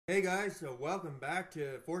Hey guys, so welcome back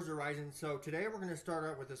to Forza Horizon. So today we're going to start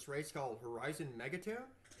out with this race called Horizon Megatune.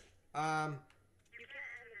 Um, You can't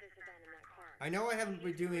enter this event in that car. I know I haven't been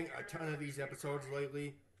You need to doing enter a another ton of one. these episodes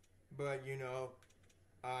lately, but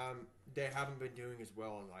they haven't been doing as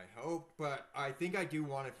well as I hoped. But I think I do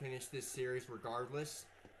want to finish this series regardless.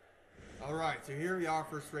 Alright, so here we are,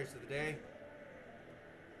 first race of the day.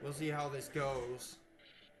 We'll see how this goes.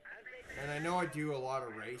 I've made And I plans know for I you. do a lot of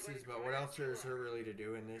Are you races, ready but for what it? else is there really to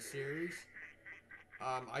do in this series?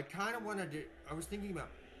 I kind of want to do. I was thinking about.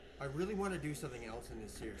 I really want to do something else in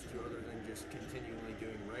this series too, other than just continually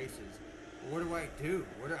doing races. What do I do?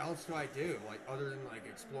 What else do I do? Like other than like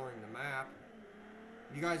exploring the map.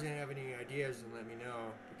 If you guys have any ideas, then let me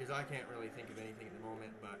know because I can't really think of anything at the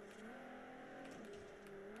moment. But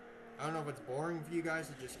I don't know if it's boring for you guys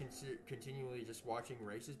to just continually just watching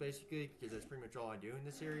races, basically, because that's pretty much all I do in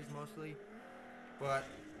this series mostly. But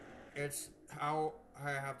it's how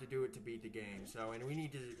I have to do it to beat the game. So, and we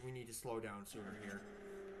need to slow down sooner here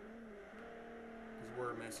because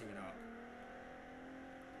we're messing it up.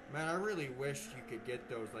 Man, I really wish you could get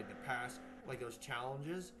those like the past, like those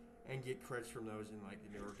challenges, and get credits from those in like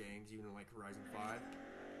the newer games, even in like Horizon 5.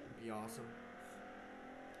 It'd be awesome.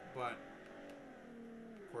 But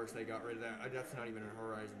of course, they got rid of that. That's not even in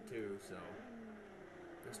Horizon 2, so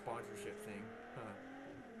the sponsorship thing. Huh.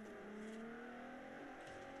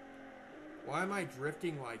 Why am I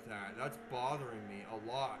drifting like that? That's bothering me a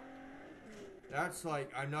lot. That's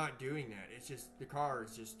like I'm not doing that. It's just the car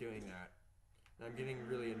is just doing that. And I'm getting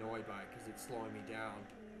really annoyed by it because it's slowing me down.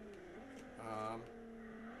 Um,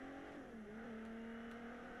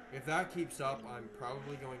 if that keeps up, I'm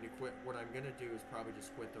probably going to quit. What I'm going to do is probably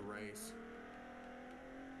just quit the race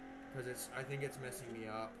because I think it's messing me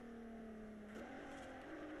up.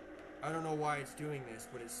 I don't know why it's doing this,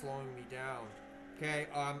 but it's slowing me down. Okay,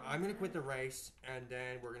 I'm going to quit the race and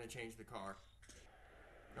then we're going to change the car.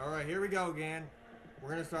 All right, here we go again. We're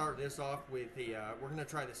going to start this off with the. We're going to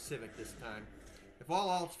try the Civic this time. If all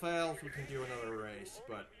else fails, we can do another race, Want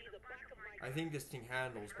to but see the back of my I truck? think this thing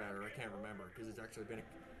handles better. I can't remember because it's actually been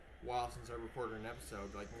a while since I recorded an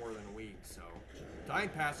episode, like more than a week. So time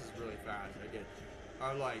passes really fast.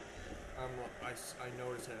 I like, I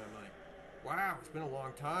notice it. I'm like, wow, it's been a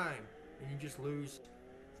long time, and you just lose,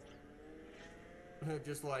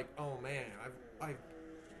 just like, oh man, I've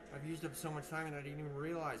used up so much time and I didn't even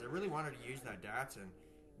realize. I really wanted to use that Datsun,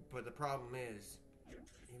 but the problem is,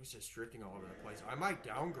 he was just drifting all over the place. I might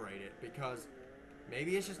downgrade it because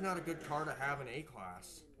maybe it's just not a good car to have in A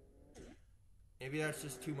class. Maybe that's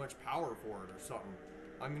just too much power for it or something.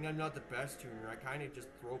 I mean, I'm not the best tuner. I kind of just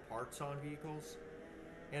throw parts on vehicles.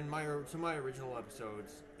 And some of my original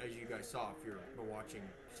episodes, as you guys saw, if you've been watching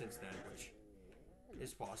since then, which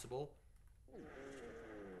is possible,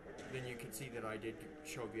 then you can see that I did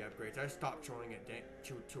show the upgrades. I stopped showing it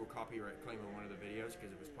to a copyright claim on one of the videos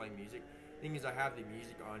because it was playing music. Thing is, I have the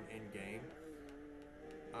music on in game,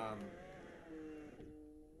 um,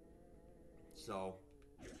 so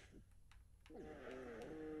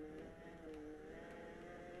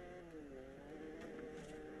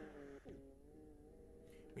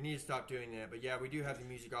we need to stop doing that. But yeah, we do have the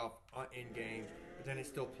music off in game, but then it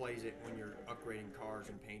still plays it when you're upgrading cars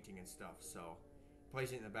and painting and stuff. So it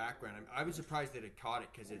plays it in the background. I was surprised that it caught it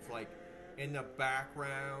because it's like in the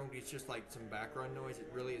background. It's just like some background noise. It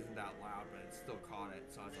really isn't that loud, but it still caught it.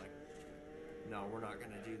 So I was like, no, we're not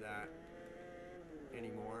gonna do that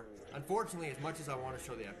anymore. Unfortunately, as much as I want to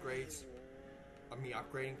show the upgrades of me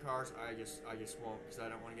upgrading cars, I just won't because I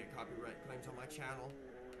don't want to get copyright claims on my channel.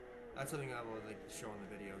 That's something I would like to show in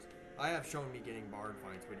the videos. I have shown me getting barred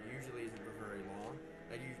fines, but it usually isn't for very long.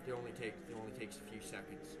 It only takes a few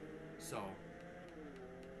seconds. So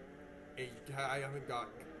I haven't got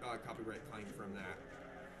a copyright claim from that,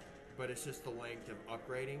 but it's just the length of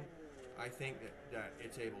upgrading. I think that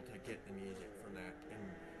it's able to get the music from that,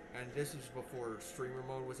 and this is before streamer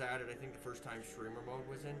mode was added. I think the first time streamer mode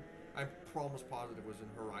was in, I'm almost positive it was in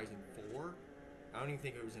Horizon 4. I don't even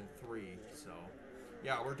think it was in 3. So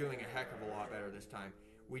yeah, we're doing a heck of a lot better this time.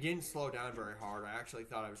 We didn't slow down very hard. I actually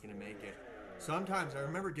thought I was going to make it. Sometimes I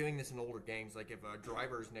remember doing this in older games, like if a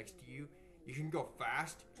driver is next to you, you can go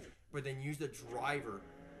fast, but then use the driver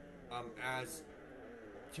as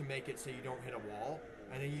to make it so you don't hit a wall,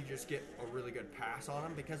 and then you just get a really good pass on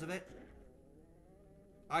them because of it.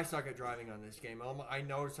 I suck at driving on this game. I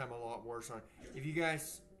notice I'm a lot worse on. If you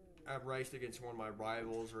guys have raced against one of my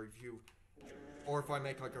rivals, or if I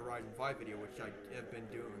make like a Horizon 5 video, which I have been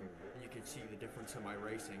doing, and you can see the difference in my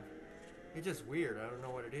racing. It's just weird. I don't know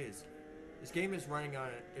what it is. This game is running on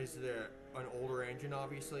an older engine.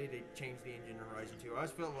 Obviously, they changed the engine in Horizon 2. I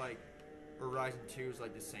always felt like or Ryzen 2 is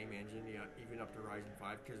like the same engine, even up to Ryzen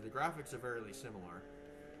 5, because the graphics are fairly similar.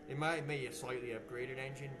 It might be a slightly upgraded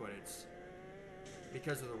engine, but it's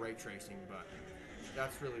because of the ray tracing, but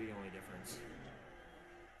that's really the only difference.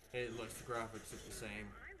 It looks, the graphics look the same,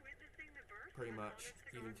 pretty much,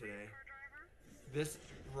 even today. This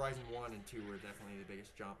Horizon 1 and 2 were definitely the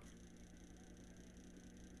biggest jump.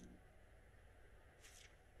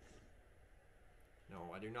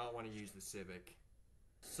 No, I do not want to use the Civic.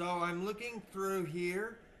 So I'm looking through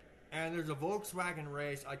here, and there's a Volkswagen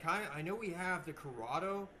race. I know we have the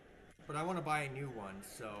Corrado, but I want to buy a new one.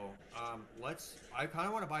 So I kind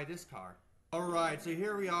of want to buy this car. All right, so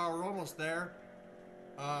here we are. We're almost there.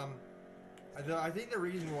 I think the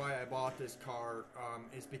reason why I bought this car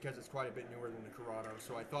is because it's quite a bit newer than the Corrado.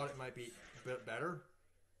 So I thought it might be a bit better.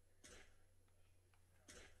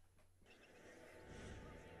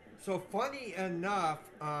 So funny enough,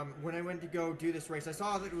 when I went to go do this race, I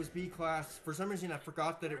saw that it was B class. For some reason, I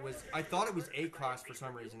forgot that it was. I thought it was A class for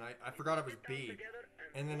some reason. I forgot it was B,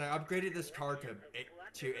 and then I upgraded this car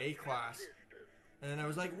to A class. And then I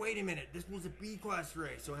was like, wait a minute, this was a B class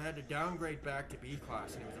race, so I had to downgrade back to B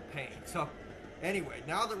class, and it was a pain. So anyway,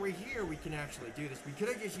 now that we're here, we can actually do this. We could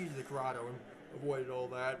have just used the Corrado and avoided all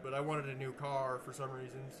that, but I wanted a new car for some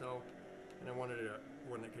reason, so, and I wanted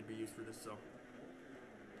one that could be used for this. So.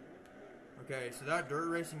 Okay, so that dirt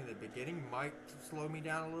racing in the beginning might slow me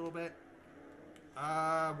down a little bit.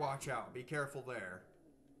 Watch out. Be careful there.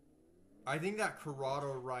 I think that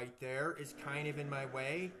Corrado right there is kind of in my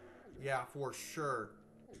way. Yeah, for sure.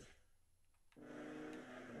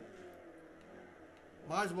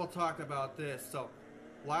 Might as well talk about this. So,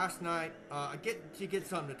 last night, I get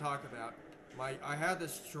something to talk about. I had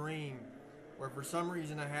this stream where for some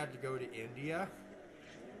reason I had to go to India.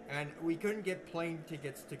 And we couldn't get plane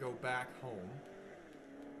tickets to go back home.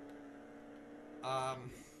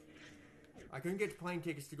 I couldn't get plane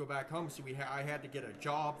tickets to go back home, so I had to get a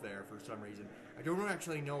job there for some reason. I don't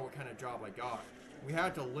actually know what kind of job I got. We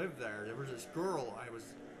had to live there. There was this girl,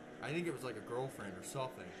 I think it was like a girlfriend or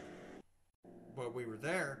something. But we were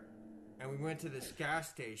there, and we went to this gas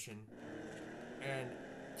station, and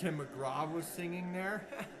Tim McGraw was singing there.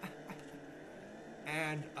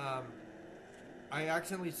 And, I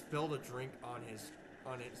accidentally spilled a drink on his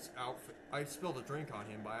outfit. I spilled a drink on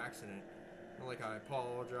him by accident. And, like, I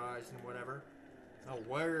apologized and whatever. A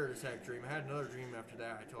weird as heck dream. I had another dream after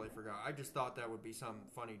that. I totally forgot. I just thought that would be something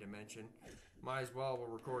funny to mention. Might as well,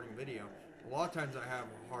 we're recording video. A lot of times I have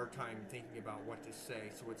a hard time thinking about what to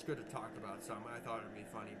say, so it's good to talk about something. I thought it would be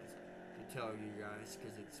funny to tell you guys,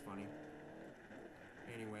 because it's funny.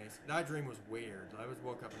 Anyways, that dream was weird. I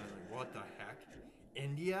woke up and I was like, what the heck?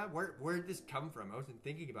 India? Where did this come from? I wasn't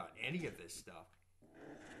thinking about any of this stuff.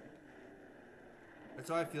 That's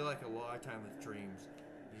how I feel like a lot of time with dreams.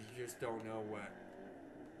 You just don't know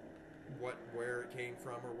where it came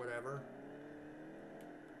from or whatever.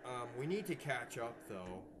 We need to catch up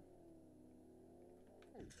though.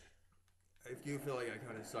 I do feel like I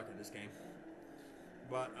kind of suck at this game.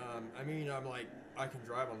 But, I mean, I can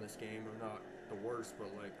drive on this game. I'm not the worst,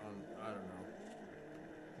 but like, I don't know.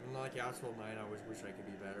 Like Asphalt 9, I always wish I could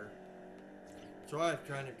be better. So I've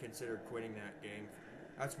kind of considered quitting that game.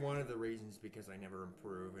 That's one of the reasons, because I never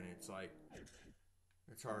improve, and it's like,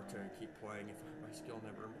 it's hard to keep playing if my skill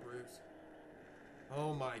never improves.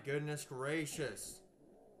 Oh my goodness gracious.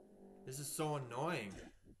 This is so annoying.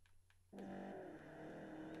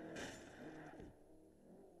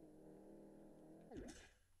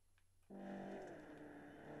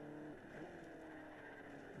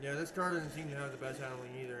 Yeah, this car doesn't seem to have the best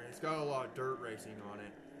handling either, and it's got a lot of dirt racing on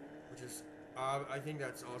it, which is, I think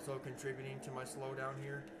that's also contributing to my slowdown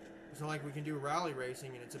here. It's not like we can do rally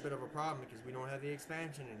racing, and it's a bit of a problem because we don't have the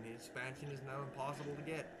expansion, and the expansion is now impossible to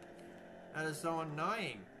get. That is so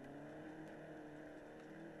annoying.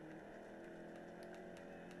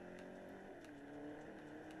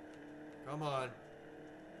 Come on.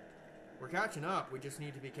 We're catching up. We just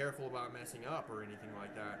need to be careful about messing up or anything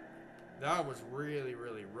like that. That was really,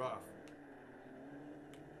 really rough.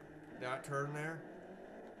 That turn there.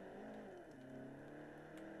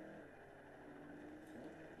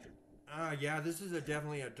 Yeah, this is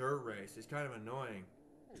definitely a dirt race. It's kind of annoying.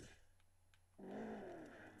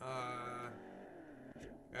 I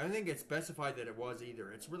don't think it specified that it was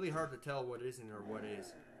either. It's really hard to tell what isn't or what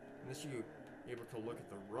is, unless you're able to look at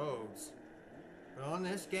the roads. But on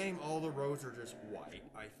this game, all the roads are just white,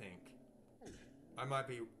 I think.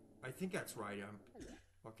 I think that's right.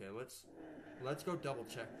 Okay, let's go double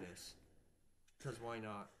check this. Because why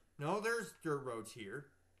not? No, there's dirt roads here.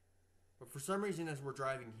 But for some reason, as we're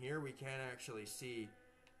driving here, we can't actually see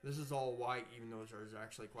This is all white, even though there's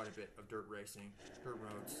actually quite a bit of dirt roads.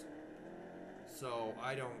 So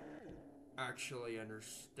I don't actually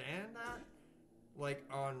understand that. Like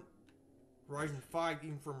on Horizon 5,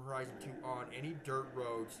 even from Horizon 2 on, any dirt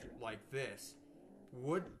roads like this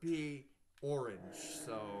would be orange.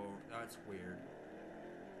 So that's weird.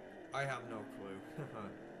 I have no clue.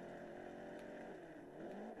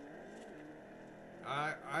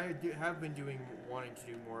 have been wanting to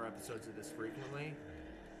do more episodes of this frequently.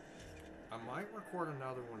 I might record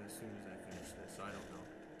another one as soon as I finish this. I don't know.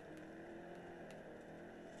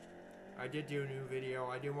 I did do a new video.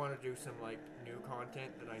 I do want to do some like new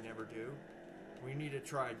content that I never do. We need to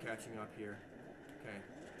try catching up here. Okay.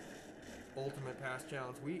 Ultimate pass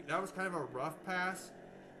challenge. That was kind of a rough pass.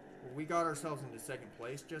 We got ourselves into second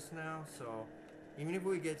place just now, so even if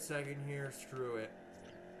we get second here, screw it.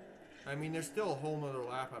 I mean, there's still a whole nother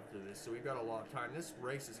lap after this, so we've got a lot of time. This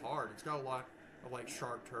race is hard. It's got a lot of like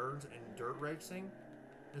sharp turns and dirt racing.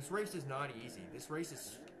 This race is not easy. This race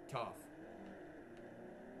is tough.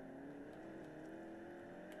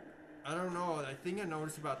 I don't know. The thing I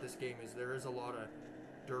noticed about this game is there is a lot of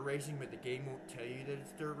dirt racing, but the game won't tell you that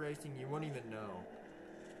it's dirt racing. You won't even know.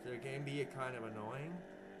 So it can be kind of annoying.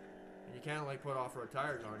 And you can't like put off-road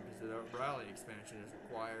tires on because the rally expansion is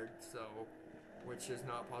required. So, which is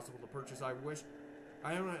not possible to purchase. I wish.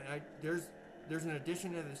 I don't know. There's an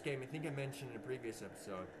addition to this game. I think I mentioned in a previous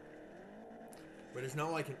episode. But it's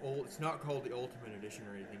not like it's not called the Ultimate Edition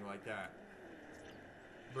or anything like that.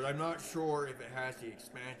 But I'm not sure if it has the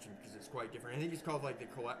expansion because it's quite different. I think it's called like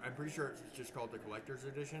I'm pretty sure it's just called the Collector's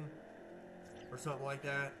Edition or something like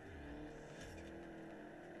that.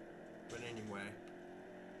 But anyway,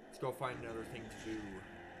 let's go find another thing to do.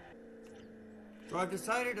 So I've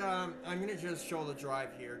decided I'm gonna just show the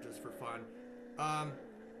drive here just for fun.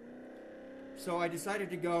 So I decided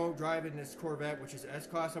to go drive in this Corvette, which is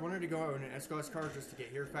S-Class. I wanted to go in an S-Class car just to get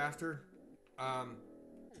here faster.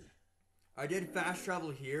 I did fast travel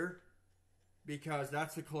here because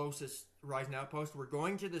that's the closest Horizon Outpost. We're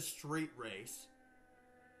going to the street race.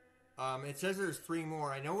 It says there's 3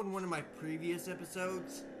 more. I know in one of my previous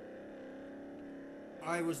episodes,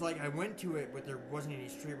 I went to it, but there wasn't any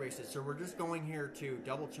street races. So we're just going here to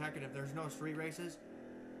double check it. If there's no street races,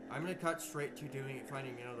 I'm going to cut straight to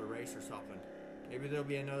finding another race or something. Maybe there'll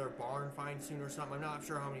be another barn find soon or something. I'm not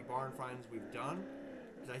sure how many barn finds we've done.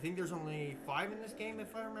 Because I think there's only 5 in this game,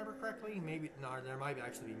 if I remember correctly. Maybe, no, there might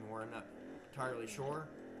actually be more. I'm not entirely sure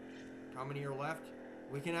how many are left.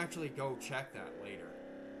 We can actually go check that later.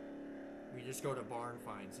 We just go to barn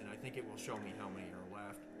finds, and I think it will show me how many are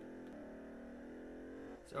left.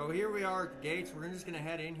 So here we are at the gates. We're just going to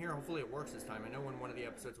head in here. Hopefully it works this time. I know in one of the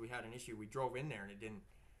episodes we had an issue. We drove in there, and it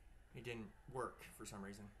didn't work for some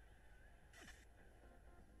reason.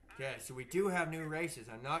 Okay, so we do have new races.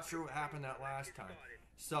 I'm not sure what happened that last time.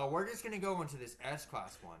 So we're just going to go into this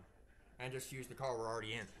S-Class one and just use the car we're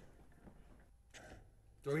already in.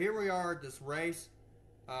 So here we are at this race.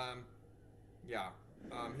 Here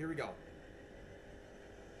we go.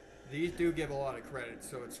 These do give a lot of credit,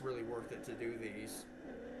 so it's really worth it to do these.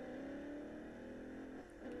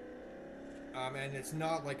 And it's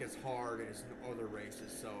not like as hard as other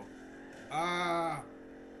races, so...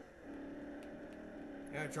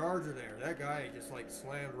 Yeah, Charger there. That guy just like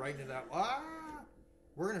slammed right into that...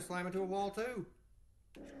 We're gonna slam into a wall too.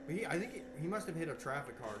 I think he must have hit a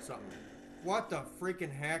traffic car or something. What the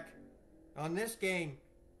freaking heck? On this game,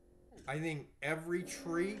 I think every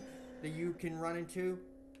tree that you can run into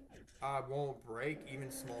won't break,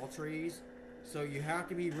 even small trees. So you have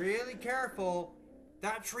to be really careful.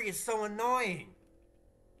 That tree is so annoying.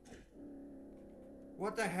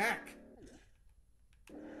 What the heck?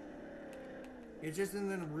 It's just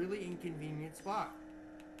in a really inconvenient spot.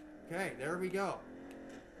 Okay, there we go.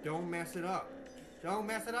 Don't mess it up. Don't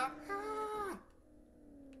mess it up. Ah!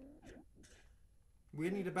 We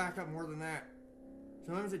need to back up more than that.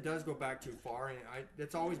 Sometimes it does go back too far, and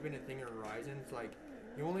that's always been a thing in Horizon. It's like,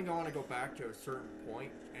 you only want to go back to a certain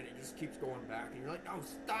point, and it just keeps going back, and you're like, oh,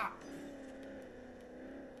 stop!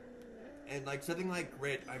 And like something like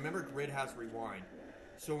Grid, I remember Grid has rewind.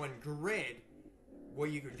 So in Grid, what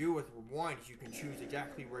you can do with rewind is you can choose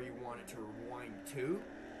exactly where you want it to rewind to.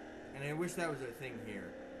 And I wish that was a thing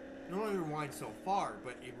here. Not only rewind so far,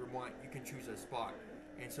 but you can choose a spot.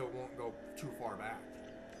 And so it won't go too far back,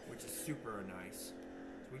 which is super nice.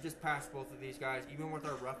 So we just passed both of these guys. Even with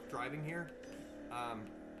our rough driving here,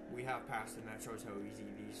 we have passed them. That shows how easy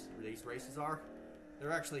these races are.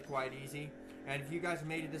 They're actually quite easy. And if you guys have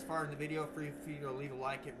made it this far in the video, feel free to leave a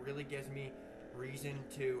like. It really gives me reason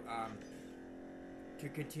to to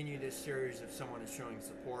continue this series if someone is showing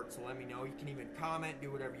support. So let me know. You can even comment,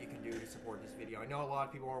 do whatever you can do to support this video. I know a lot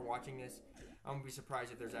of people are watching this. I'm gonna be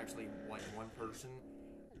surprised if there's actually like one person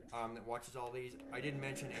that watches all these. I did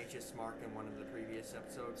mention HS Mark in one of the previous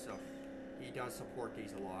episodes, so he does support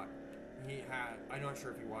these a lot. I'm not sure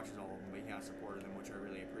if he watches all of them, but he has supported them, which I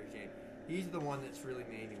really appreciate. He's the one that's really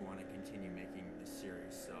made me want to continue making this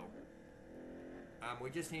series, so we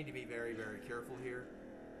just need to be very, very careful here.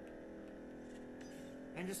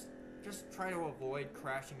 And just try to avoid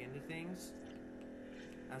crashing into things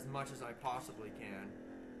as much as I possibly can.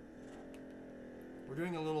 We're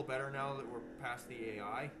doing a little better now that we're past the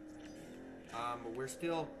AI. But we're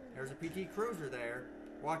still... There's a PT Cruiser there.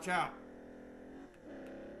 Watch out.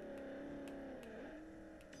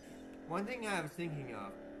 One thing I was thinking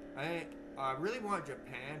of, I really want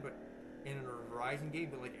Japan, but in a Horizon game,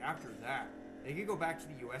 but like after that, they could go back to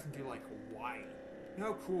the US and do like Hawaii. You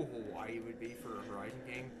know how cool Hawaii would be for a Horizon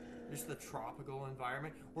game? Just the tropical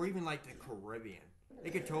environment, or even like the Caribbean. They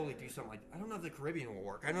could totally do something like, I don't know if the Caribbean will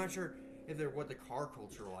work. I'm not sure if they're what the car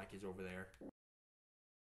culture like is over there.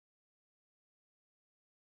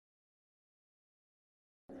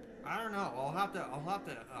 I don't know. I'll have to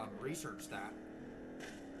research that.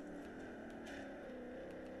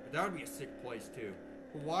 But that would be a sick place too.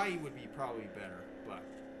 Hawaii would be probably better, but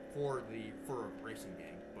for a racing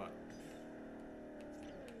game. But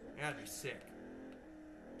that'd be sick.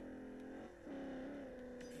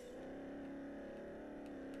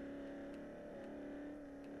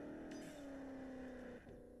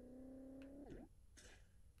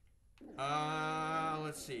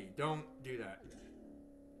 Let's see. Don't do that.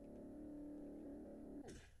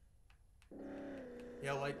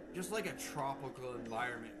 Yeah, like, just like a tropical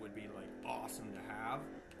environment would be, like, awesome to have.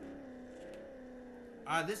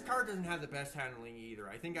 This car doesn't have the best handling either.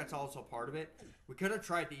 I think that's also part of it. We could have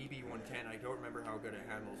tried the EB110. I don't remember how good it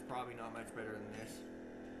handles. Probably not much better than this.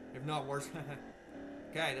 If not worse.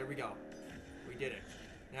 Okay, there we go. We did it.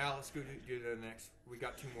 Now let's go do the next. We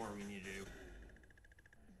got 2 more we need to do.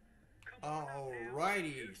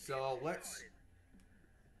 Alrighty, so let's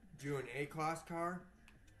do an A-class car.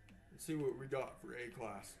 Let's see what we got for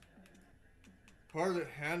A-class. Car that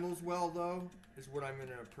handles well, though, is what I'm going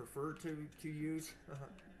to prefer to use.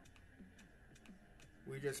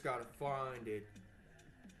 We just got to find it.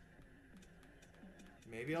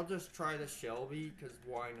 Maybe I'll just try the Shelby, because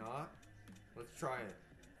why not? Let's try it.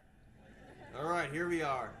 Alright, here we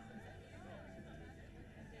are.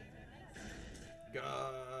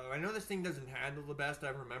 I know this thing doesn't handle the best, I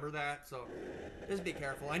remember that, so just be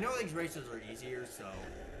careful. I know these races are easier,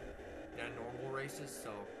 than normal races,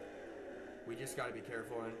 so we just gotta be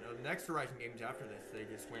careful. And the next Horizon games after this, they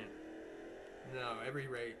just went, no, every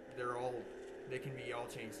race, they can be all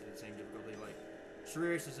changed to the same difficulty. Like, street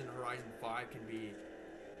races in Horizon 5 can be,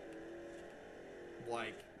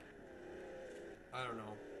 like, I don't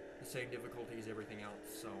know, the same difficulty as everything else.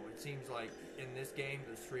 So it seems like in this game,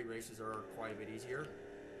 the street races are quite a bit easier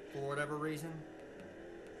for whatever reason.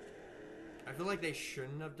 I feel like they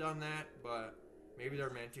shouldn't have done that, but maybe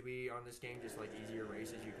they're meant to be on this game, just like easier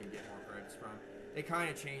races you can get more credits from. They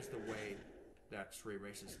kind of changed the way that street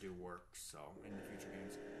races do work, so, in the future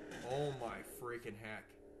games. Oh my freaking heck.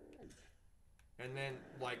 And then,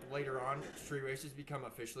 like, later on, street races become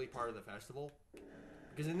officially part of the festival.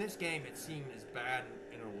 Because in this game, it's seen as bad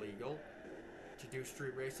and illegal to do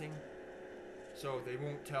street racing. So they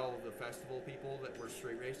won't tell the festival people that we're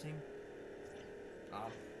street racing.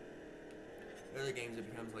 Other games, it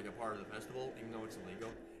becomes like a part of the festival, even though it's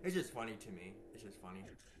illegal. It's just funny to me. It's just funny.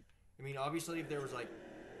 I mean, obviously, if there was like,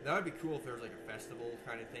 that would be cool if there was like a festival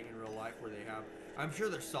kind of thing in real life where they have, I'm sure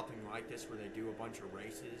there's something like this where they do a bunch of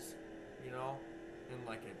races, you know, in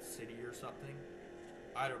like a city or something.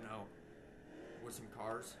 I don't know. With some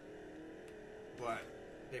cars, but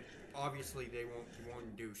they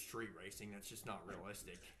won't do street racing. That's just not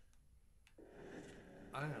realistic.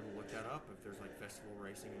 I'm gonna look that up if there's like festival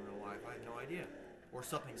racing in real life. I have no idea, or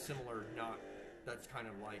something similar. That's kind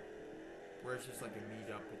of like where it's just like a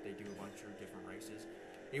meetup, but they do a bunch of different races.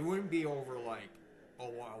 It wouldn't be over like a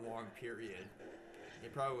long period.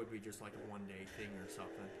 It probably would be just like a one-day thing or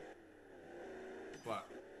something. But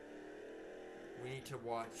we need to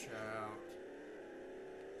watch out.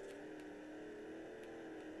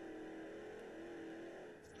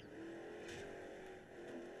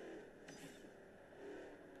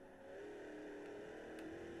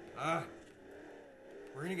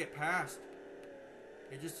 We're gonna get past.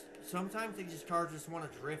 Sometimes these cars just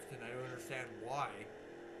want to drift, and I don't understand why.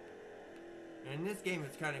 And in this game,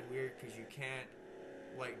 it's kind of weird because you can't,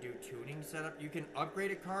 like, do tuning setup. You can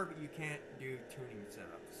upgrade a car, but you can't do tuning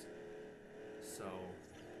setups. So,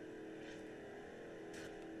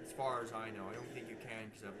 as far as I know, I don't think you can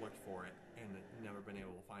because I've looked for it and never been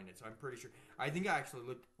able to find it. So I'm pretty sure. I think I actually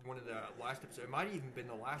looked one of the last episodes. It might have even been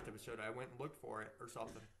the last episode. I went and looked for it or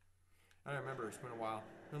something. I don't remember. It's been a while.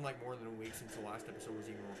 It's been like more than a week since the last episode was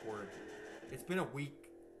even recorded. It's been a week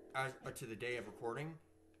to the day of recording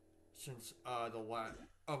since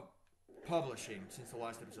of publishing since the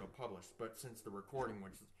last episode published, but since the recording,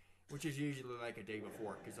 which is usually like a day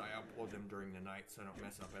before, because I upload them during the night so I don't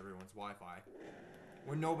mess up everyone's Wi-Fi.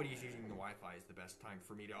 When nobody's using the Wi-Fi is the best time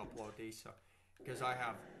for me to upload these, because I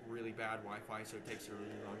have really bad Wi-Fi, so it takes a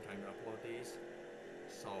really long time to upload these.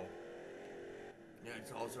 So yeah,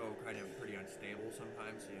 it's also kind of pretty unstable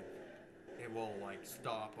sometimes. It will like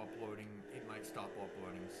stop uploading. It might stop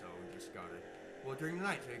uploading, so we just gotta. Well, during the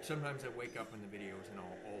night, so sometimes I wake up when the videos and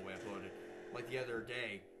all the way uploaded. Like the other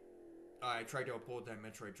day, I tried to upload that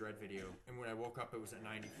Metroid Dread video, and when I woke up, it was at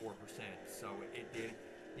 94%. So it did.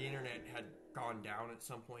 The internet had gone down at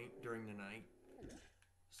some point during the night,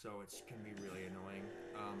 so it can be really annoying.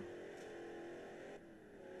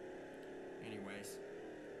 Anyways,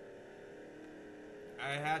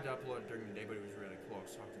 I had to upload it during the day, but it was really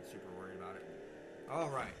close, so I wasn't super worried about it. All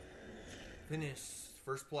right, finish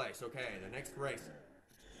first place. Okay, the next race.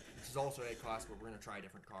 This is also A class, but we're gonna try a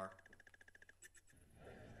different car.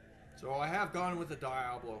 So I have gone with the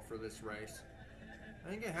Diablo for this race. I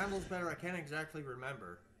think it handles better. I can't exactly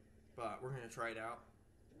remember, but we're gonna try it out.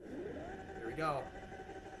 Here we go.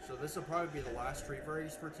 So this will probably be the last street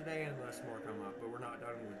race for today, unless more come up. But we're not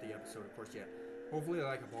done with the episode, of course, yet. Hopefully,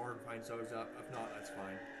 like a barn finds those up. If not, that's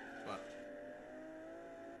fine. But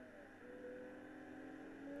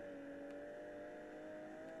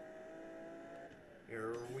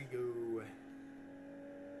here we go.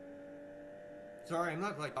 Sorry, I'm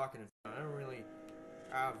not like talking. I don't really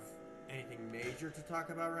have anything major to talk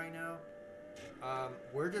about right now.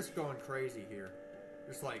 We're just going crazy here.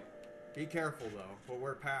 Just like, be careful though. But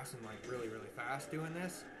we're passing like really, really fast doing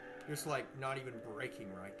this. Just like not even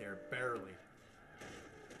braking right there, barely.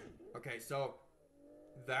 Okay, so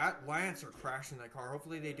that Lancer crashed in that car.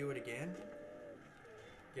 Hopefully they do it again.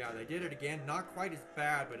 Yeah, they did it again. Not quite as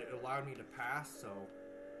bad, but it allowed me to pass. So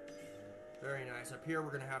very nice. Up here,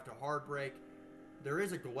 we're gonna have to hard brake. There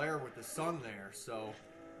is a glare with the sun there, so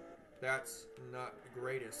that's not the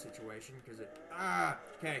greatest situation because it...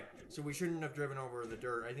 Okay, so we shouldn't have driven over the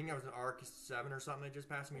dirt. I think that was an RX-7 or something that just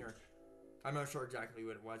passed me, or... I'm not sure exactly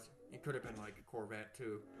what it was. It could have been like a Corvette,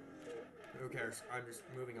 too. Who cares? I'm just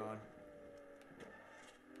moving on.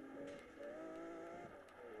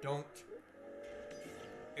 Don't.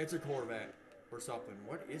 It's a Corvette or something.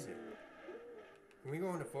 What is it? Can we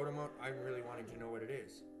go into photo mode? I'm really wanting to know what it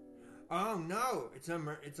is. Oh no!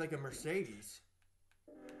 It's like a Mercedes.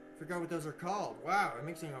 Forgot what those are called. Wow, I'm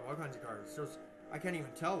mixing up all kinds of cars. So I can't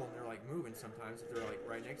even tell when they're like moving sometimes if they're like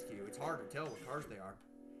right next to you. It's hard to tell what cars they are.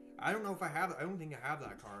 I don't know if I have. I don't think I have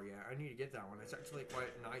that car yet. I need to get that one. It's actually quite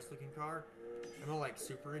a nice looking car. I'm not like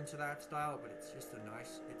super into that style, but it's just a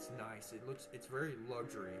nice. It's nice. It's very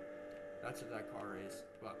luxury. That's what that car is.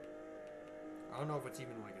 But I don't know if it's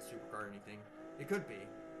even like a supercar or anything. It could be,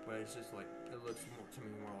 but it's just like it looks more, to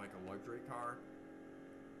me more like a luxury car.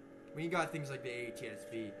 When you got things like the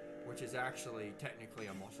ATS-V, which is actually technically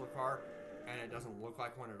a muscle car, and it doesn't look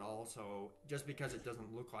like one at all. So just because it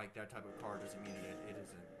doesn't look like that type of car doesn't mean it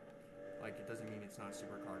isn't. Like it doesn't mean it's not a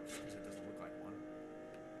supercar just because it doesn't look like one.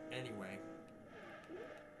 Anyway.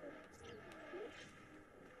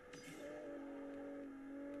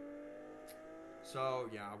 So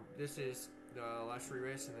yeah, this is the last free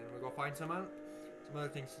race, and then we'll go find some other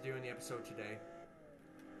things to do in the episode today.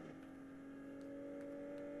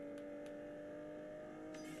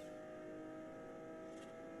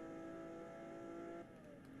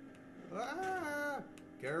 Ah!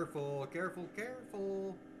 Careful, careful,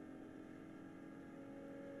 careful.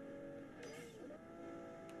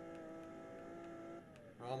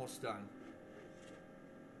 We're almost done.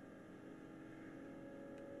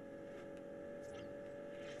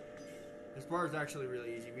 This bar is actually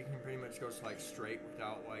really easy. We can pretty much go like straight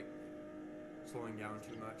without like slowing down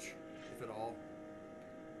too much, if at all.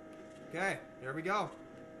 Okay, there we go.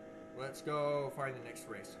 Let's go find the next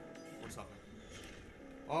race or something.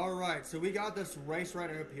 Alright, so we got this race right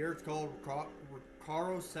up here. It's called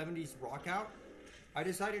Recaro 70s Rockout. I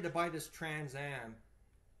decided to buy this Trans Am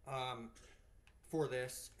for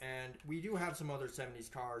this, and we do have some other 70s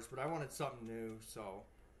cars, but I wanted something new, so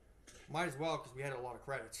might as well because we had a lot of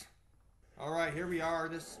credits. Alright, here we are.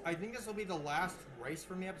 I think this will be the last race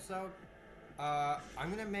from the episode. I'm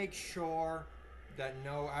going to make sure that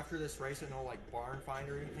no, after this race, that no like barn find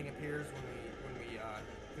or anything appears when we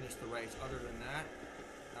finish the race. Other than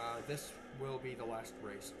that, this will be the last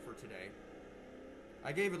race for today.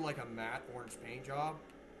 I gave it like a matte orange paint job.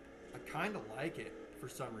 I kind of like it for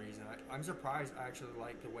some reason. I'm surprised I actually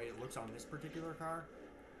like the way it looks on this particular car.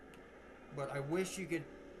 But I wish you could.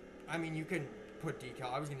 I mean, you can put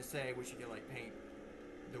decal. I was gonna say I wish you could like paint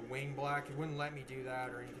the wing black. It wouldn't let me do that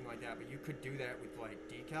or anything like that. But you could do that with like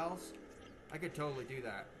decals. I could totally do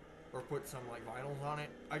that, or put some like vinyls on it.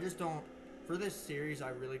 I just don't. For this series, I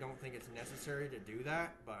really don't think it's necessary to do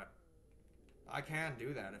that. But I can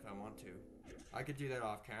do that if I want to. I could do that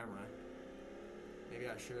off camera. Maybe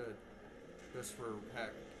I should. Just for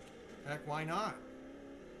heck. Heck, why not?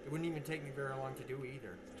 It wouldn't even take me very long to do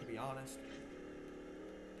either, to be honest.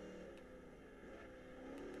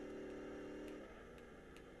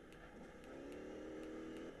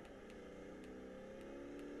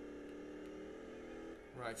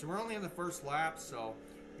 Right, so we're only on the first lap, so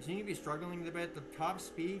we seem to be struggling a bit. The top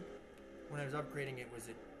speed, when I was upgrading it, was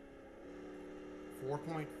at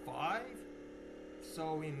 4.5?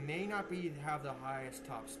 So it may not be have the highest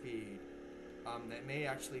top speed. That may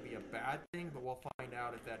actually be a bad thing, but we'll find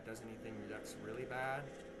out if that does anything that's really bad.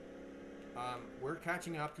 We're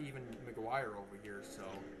catching up to even McGuire over here, so...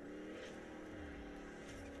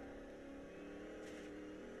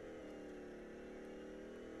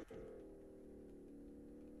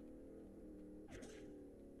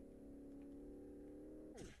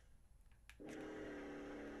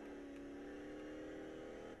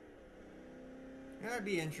 Yeah, that'd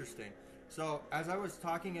be interesting. So, as I was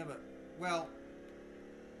talking about... Well,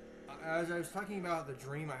 as I was talking about the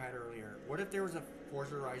dream I had earlier, what if there was a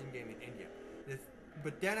Forza Horizon game in India?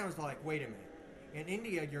 But then I was like, wait a minute. In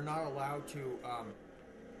India, you're not allowed to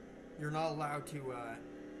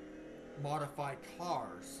modify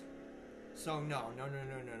cars. So no.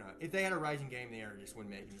 If they had a Horizon game there, it just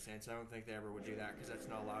wouldn't make any sense. I don't think they ever would do that because that's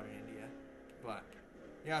not allowed in India. But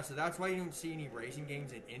yeah, so that's why you don't see any racing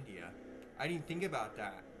games in India. I didn't think about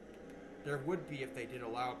that. There would be if they did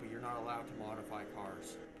allow it, but you're not allowed to modify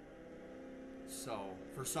cars. So,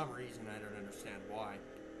 for some reason, I don't understand why.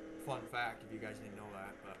 Fun fact, if you guys didn't know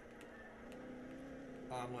that, but...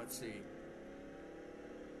 let's see.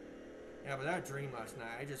 Yeah, but that dream last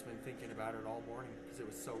night, I just been thinking about it all morning, because it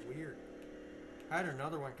was so weird. I had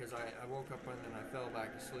another one, because I woke up and then I fell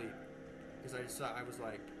back asleep. Because I was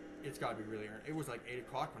like, it's got to be really early. It was like 8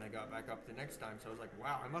 o'clock when I got back up the next time, so I was like,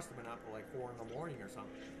 wow, I must have been up at like 4 in the morning or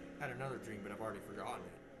something. Had another dream, but I've already forgotten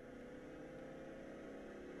it.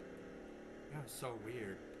 Yeah, it's so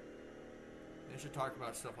weird. I should talk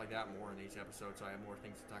about stuff like that more in these episodes so I have more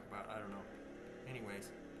things to talk about. I don't know.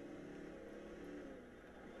 Anyways.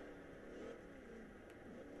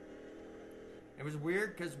 It was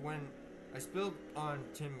weird because when I spilled on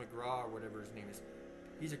Tim McGraw or whatever his name is,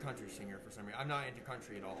 he's a country singer for some reason. I'm not into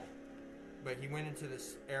country at all. But he went into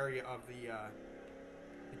this area of the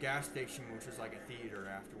gas station, which was like a theater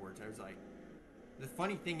afterwards. I was like, the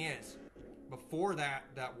funny thing is, before that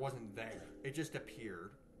wasn't there. It just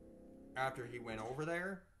appeared after he went over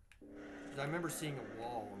there. Because I remember seeing a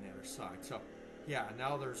wall on the other side. So, yeah,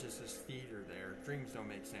 now there's just this theater there. Dreams don't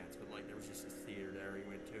make sense, but like there was just this theater there he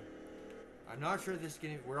went to. I'm not sure this is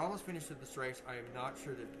going to... We're almost finished with this race. I am not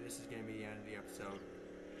sure that this is going to be the end of the episode.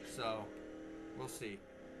 So, we'll see.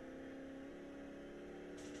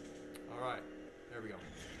 Alright, there we go.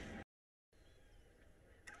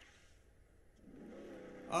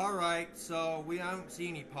 Alright, so we don't see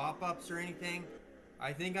any pop-ups or anything.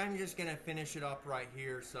 I think I'm just going to finish it up right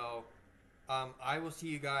here. So, I will see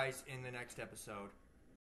you guys in the next episode.